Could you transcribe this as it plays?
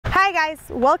Hi guys,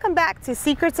 welcome back to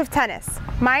Secrets of Tennis.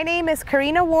 My name is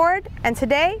Karina Ward and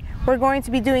today we're going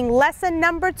to be doing lesson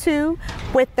number 2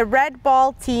 with the red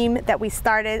ball team that we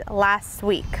started last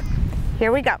week.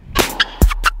 Here we go.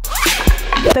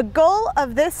 The goal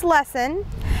of this lesson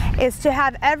is to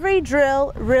have every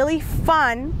drill really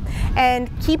fun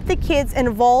and keep the kids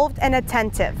involved and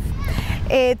attentive.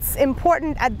 It's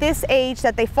important at this age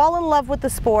that they fall in love with the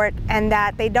sport and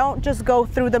that they don't just go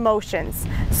through the motions.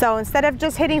 So instead of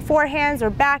just hitting forehands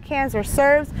or backhands or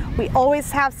serves, we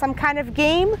always have some kind of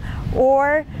game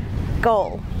or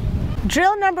goal.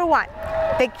 Drill number 1.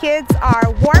 The kids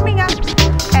are warming up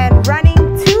and running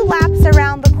 2 laps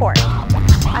around the court.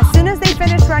 As soon as they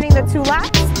finish running the 2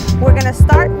 laps, we're going to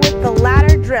start with the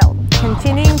ladder drill,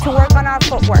 continuing to work on our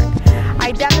footwork.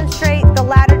 I demonstrate the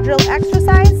ladder drill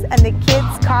exercise and the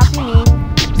kids copy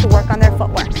me to work on their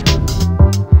footwork.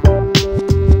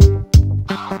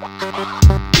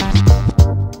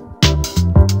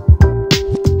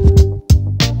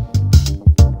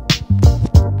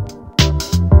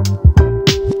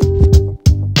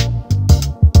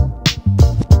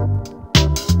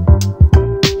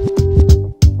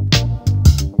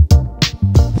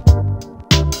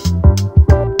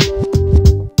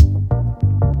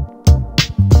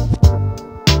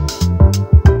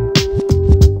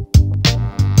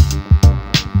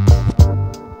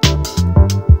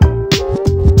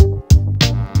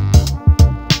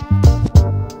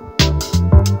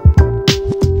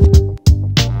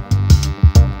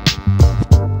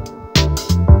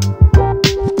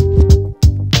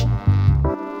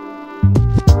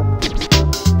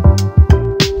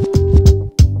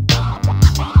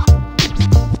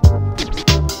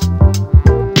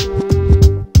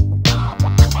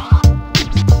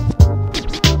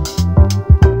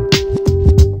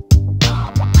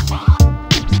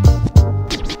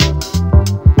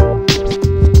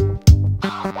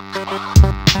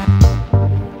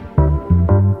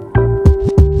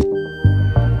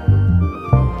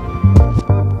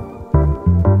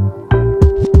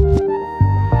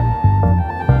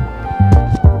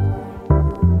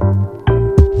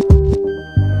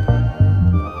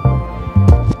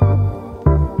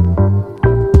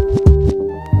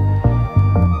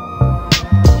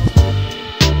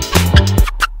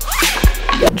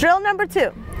 Drill number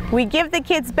 2, we give the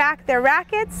kids back their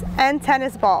rackets and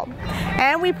tennis ball.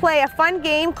 And we play a fun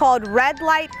game called red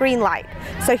light, green light.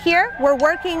 So here we're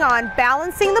working on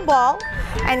balancing the ball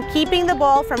and keeping the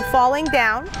ball from falling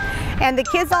down. And the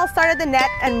kids all start at the net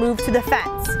and move to the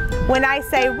fence. When I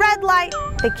say red light,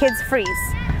 the kids freeze.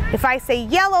 If I say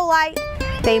yellow light,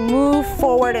 they move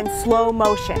forward in slow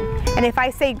motion. And if I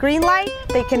say green light,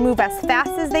 they can move as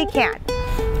fast as they can.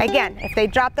 Again, if they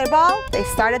drop their ball, they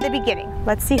start at the beginning.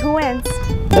 Let's see who wins.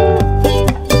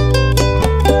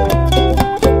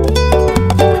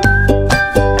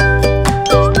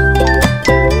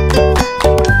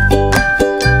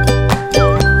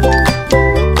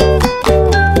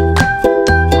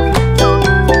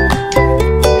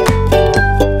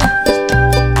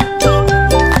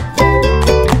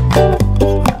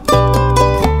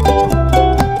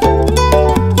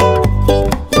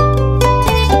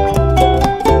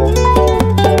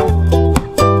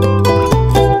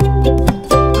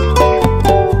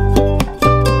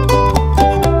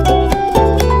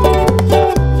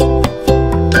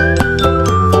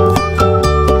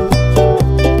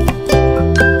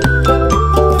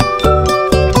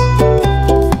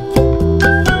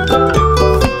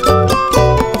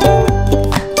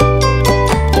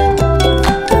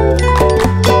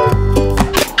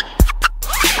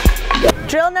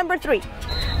 Drill number 3.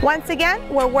 Once again,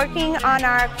 we're working on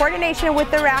our coordination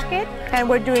with the racket and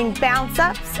we're doing bounce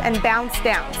ups and bounce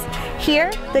downs.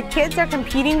 Here, the kids are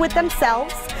competing with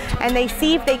themselves and they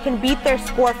see if they can beat their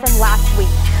score from last week.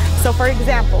 So for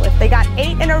example, if they got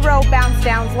 8 in a row bounce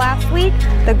downs last week,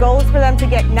 the goal is for them to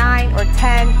get 9 or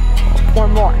 10 or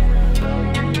more.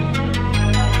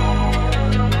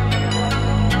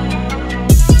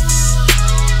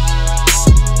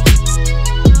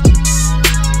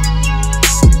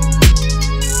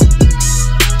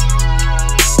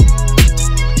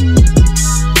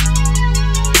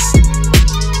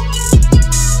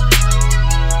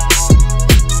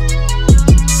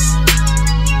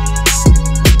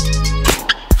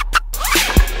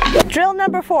 Drill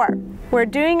number 4, we're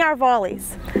doing our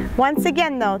volleys. Once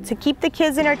again though, to keep the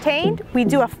kids entertained, we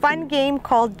do a fun game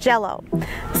called Jello.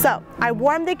 So I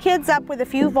warm the kids up with a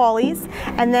few volleys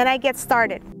and then I get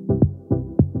started.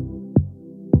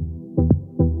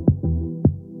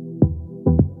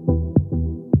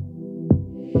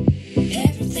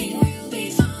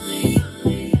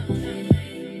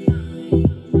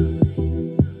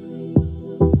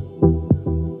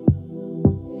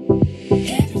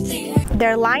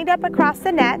 They're lined up across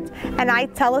the net, and I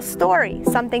tell a story,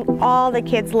 something all the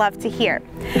kids love to hear.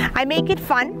 I make it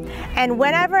fun, and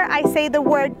whenever I say the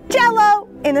word Jello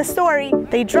in the story,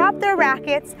 they drop their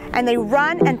rackets and they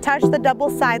run and touch the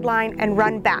double sideline and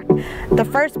run back. The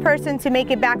first person to make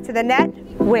it back to the net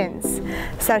wins.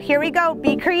 So here we go,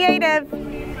 be creative.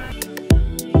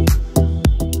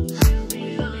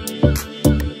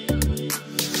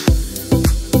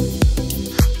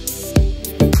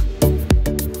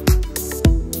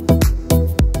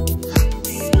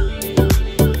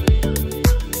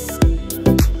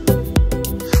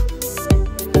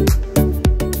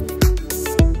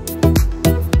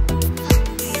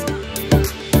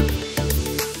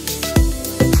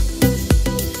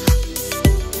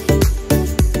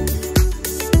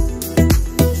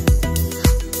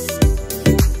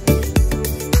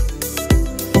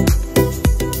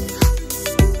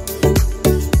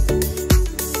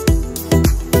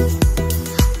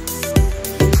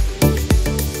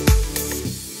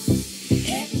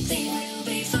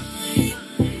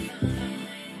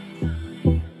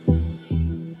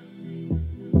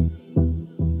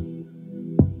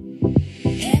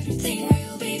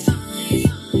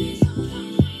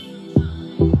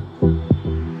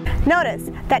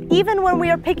 Notice that even when we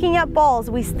are picking up balls,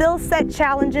 we still set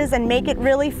challenges and make it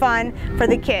really fun for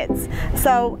the kids.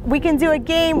 So we can do a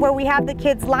game where we have the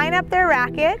kids line up their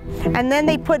racket, and then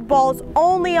they put balls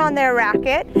only on their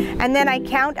racket, and then I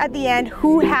count at the end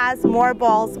who has more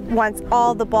balls once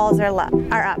all the balls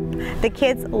are up. The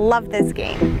kids love this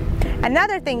game.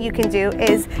 Another thing you can do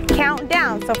is count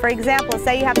down. So for example,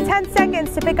 say you have 10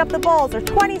 seconds to pick up the balls or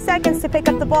 20 seconds to pick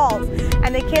up the balls,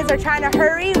 and the kids are trying to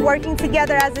hurry, working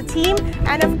together as a team,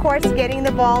 and of course getting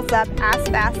the balls up as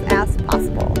fast as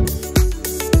possible.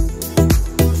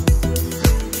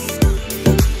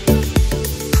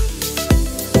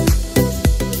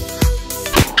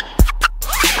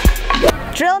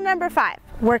 Drill number 5.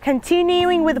 We're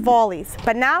continuing with volleys,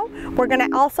 but now we're going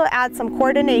to also add some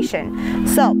coordination.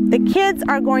 So the kids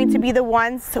are going to be the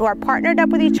ones who are partnered up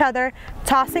with each other,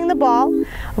 tossing the ball,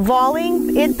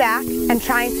 volleying it back, and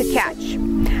trying to catch.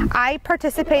 I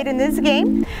participate in this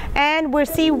game, and we'll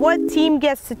see what team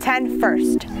gets to 10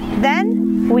 first.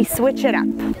 Then we switch it up.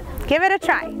 Give it a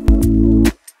try.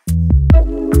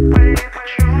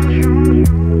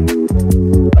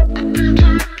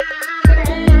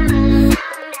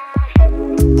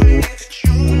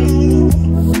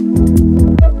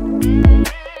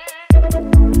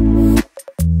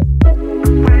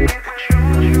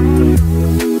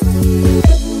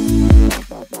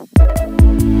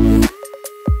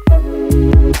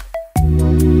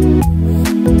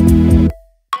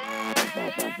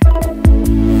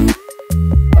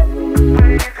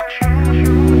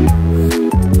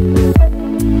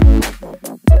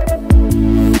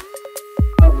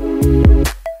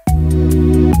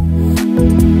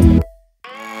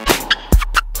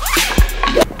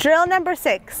 Drill number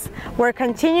 6, we're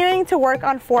continuing to work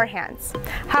on forehands.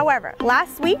 However,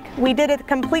 last week we did it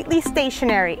completely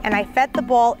stationary and I fed the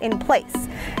ball in place.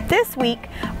 This week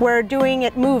we're doing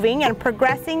it moving and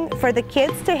progressing for the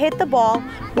kids to hit the ball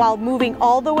while moving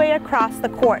all the way across the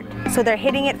court. So they're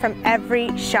hitting it from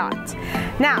every shot.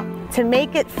 Now, to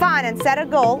make it fun and set a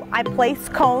goal, I place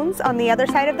cones on the other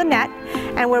side of the net,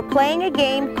 and we're playing a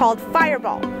game called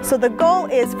Fireball. So the goal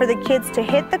is for the kids to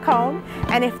hit the cone,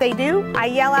 and if they do, I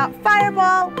yell out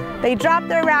Fireball, they drop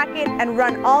their racket and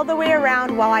run all the way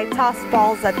around while I toss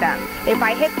balls at them. If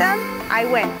I hit them, I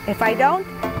win. If I don't,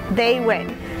 they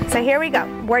win. So here we go,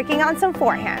 working on some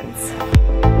forehands.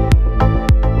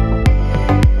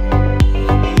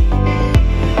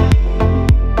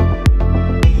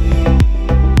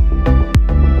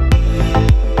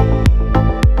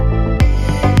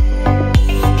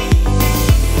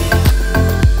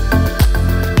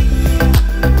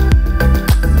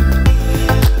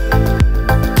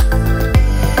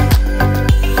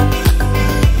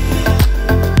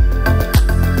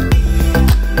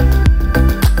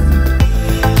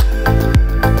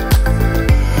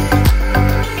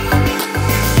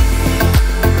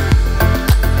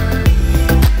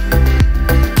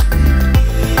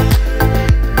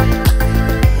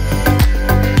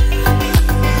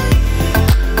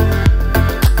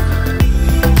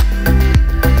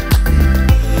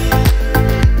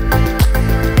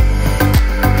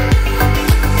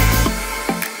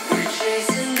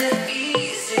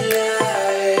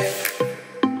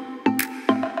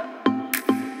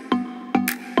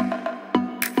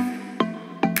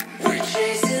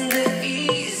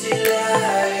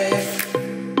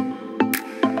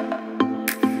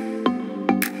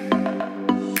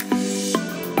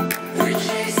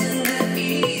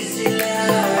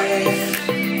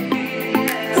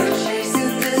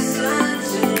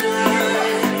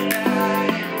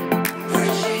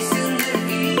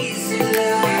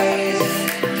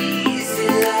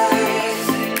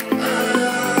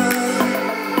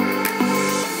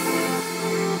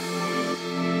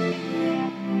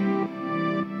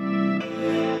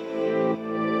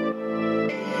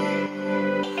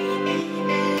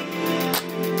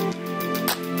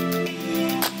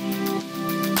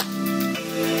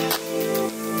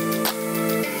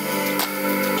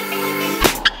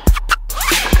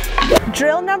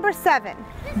 number 7,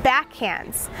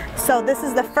 backhands. So this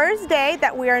is the first day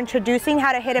that we are introducing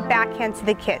how to hit a backhand to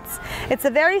the kids. It's a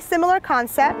very similar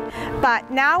concept,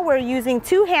 but now we're using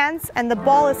 2 hands and the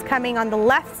ball is coming on the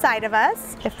left side of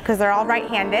us, because they're all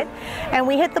right-handed, and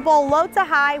we hit the ball low to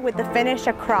high with the finish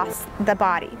across the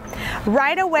body.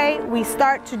 Right away, we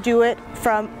start to do it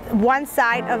from one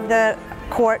side of the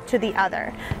court to the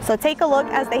other. So take a look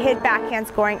as they hit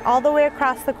backhands going all the way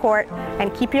across the court,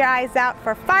 and keep your eyes out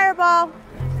for fireball.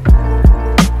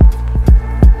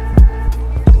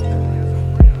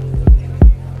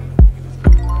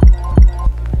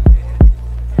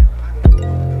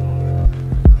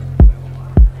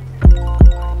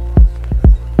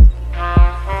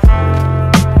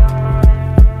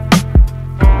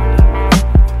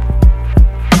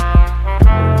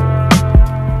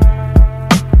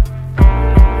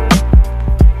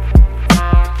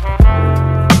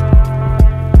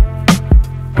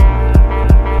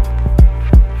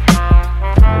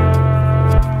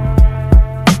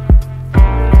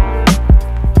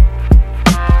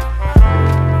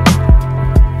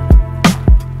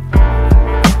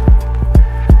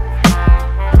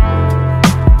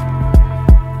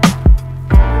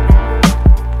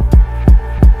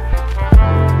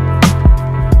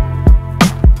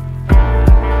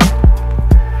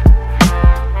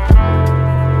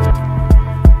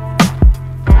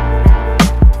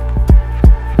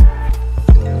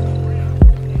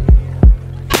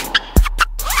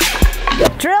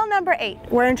 Drill number 8,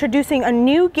 we're introducing a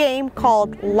new game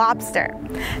called lobster.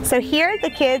 So here the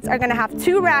kids are going to have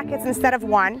 2 rackets instead of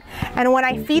 1, and when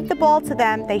I feed the ball to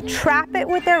them, they trap it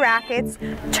with their rackets,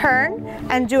 turn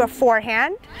and do a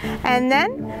forehand, and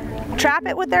then trap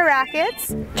it with their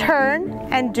rackets, turn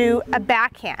and do a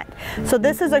backhand. So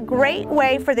this is a great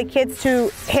way for the kids to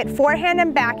hit forehand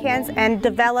and backhands and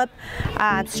develop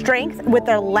strength with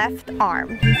their left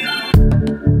arm.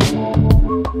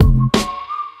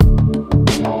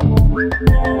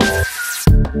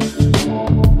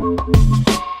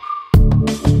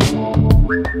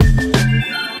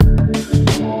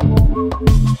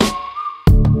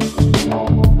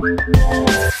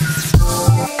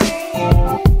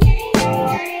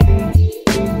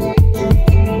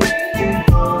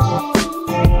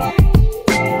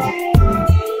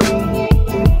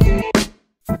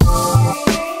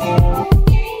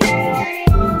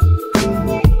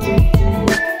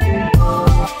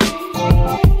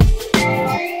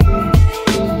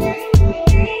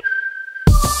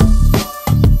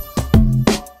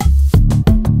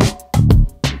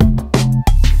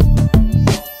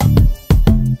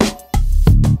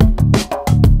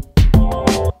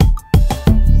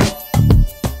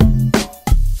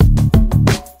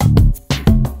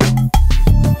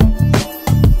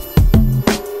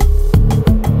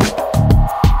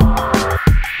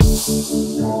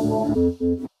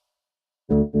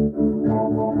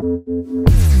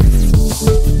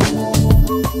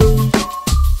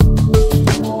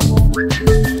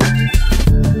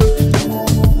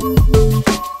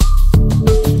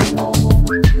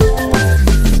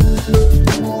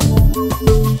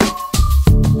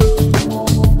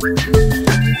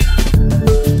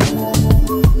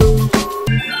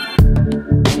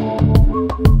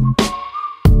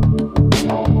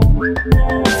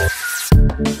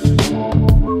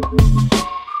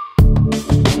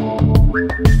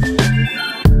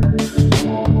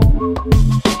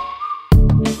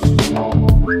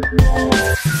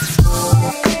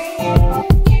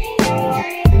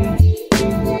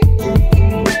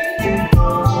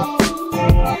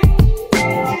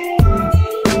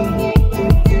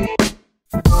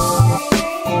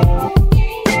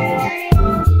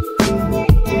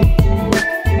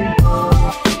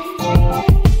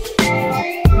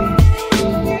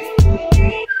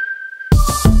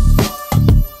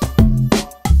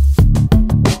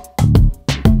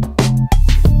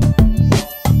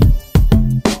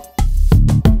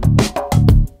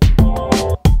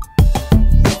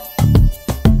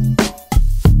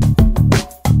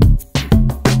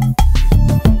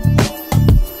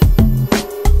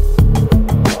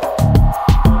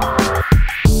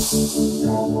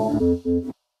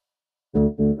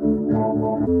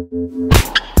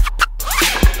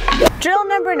 Drill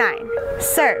number 9,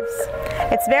 serves.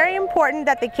 It's very important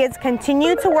that the kids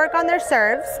continue to work on their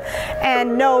serves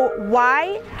and know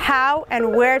why, how,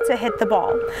 and where to hit the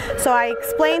ball. So I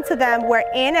explained to them where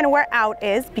in and where out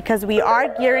is, because we are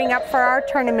gearing up for our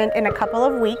tournament in a couple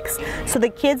of weeks. So the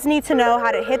kids need to know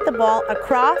how to hit the ball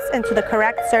across and to the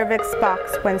correct cervix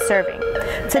box when serving.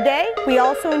 Today, we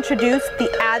also introduced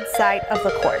the ad side of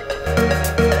the court.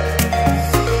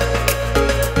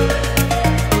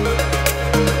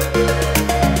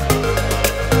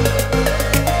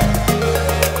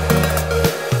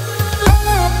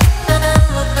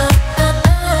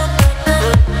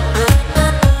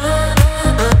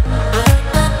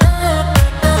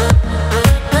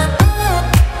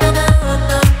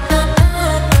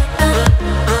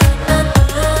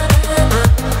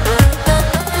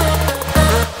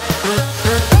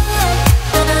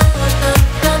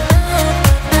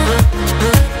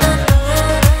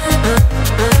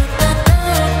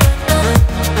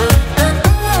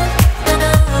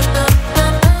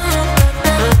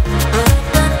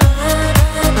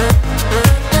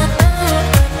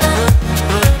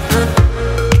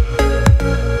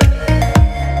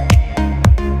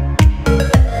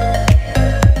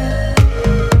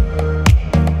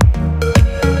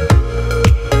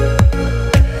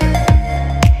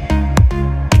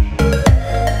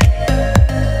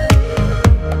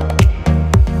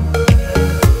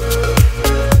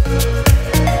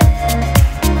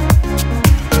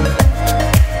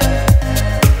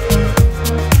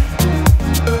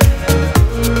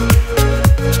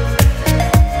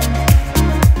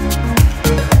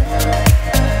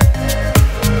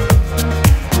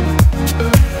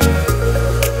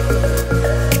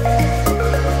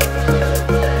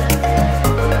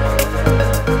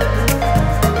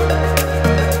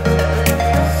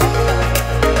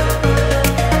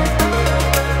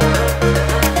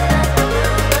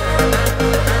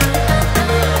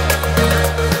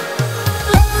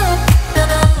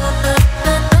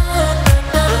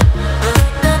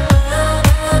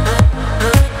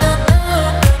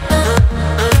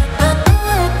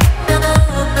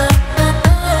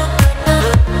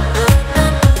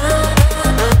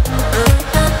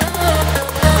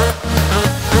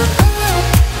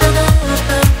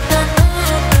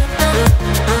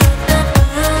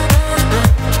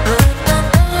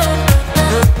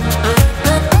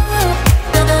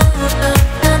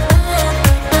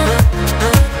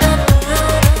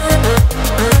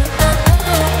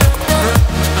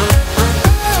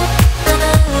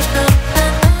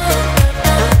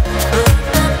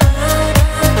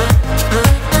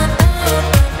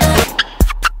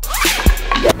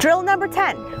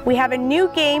 again, we have a new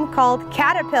game called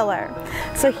Caterpillar.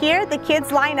 So here the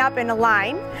kids line up in a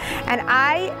line and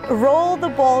I roll the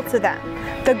ball to them.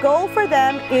 The goal for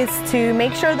them is to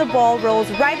make sure the ball rolls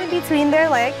right in between their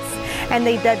legs and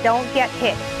they don't get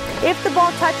hit. If the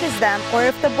ball touches them or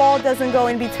if the ball doesn't go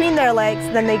in between their legs,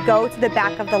 then they go to the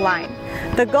back of the line.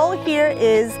 The goal here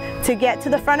is to get to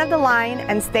the front of the line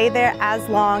and stay there as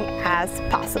long as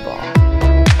possible.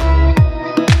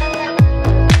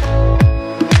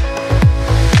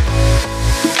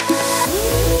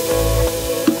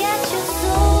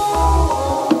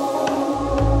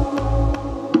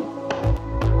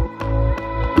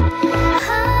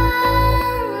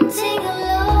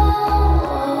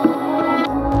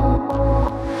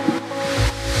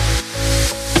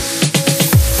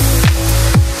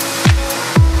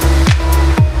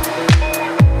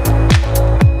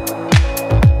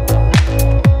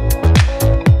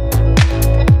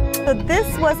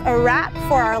 This was a wrap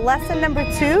for our lesson number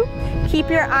 2. Keep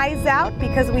your eyes out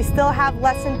because we still have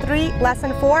lesson 3,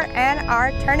 lesson 4, and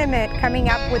our tournament coming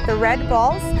up with the red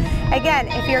balls. Again,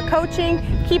 if you're coaching,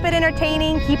 keep it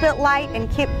entertaining, keep it light,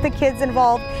 and keep the kids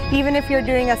involved, even if you're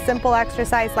doing a simple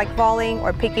exercise like volleying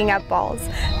or picking up balls.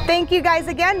 Thank you guys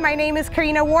again. My name is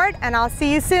Karina Ward, and I'll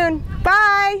see you soon.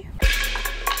 Bye!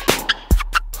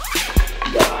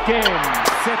 Game,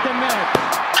 set, and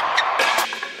match.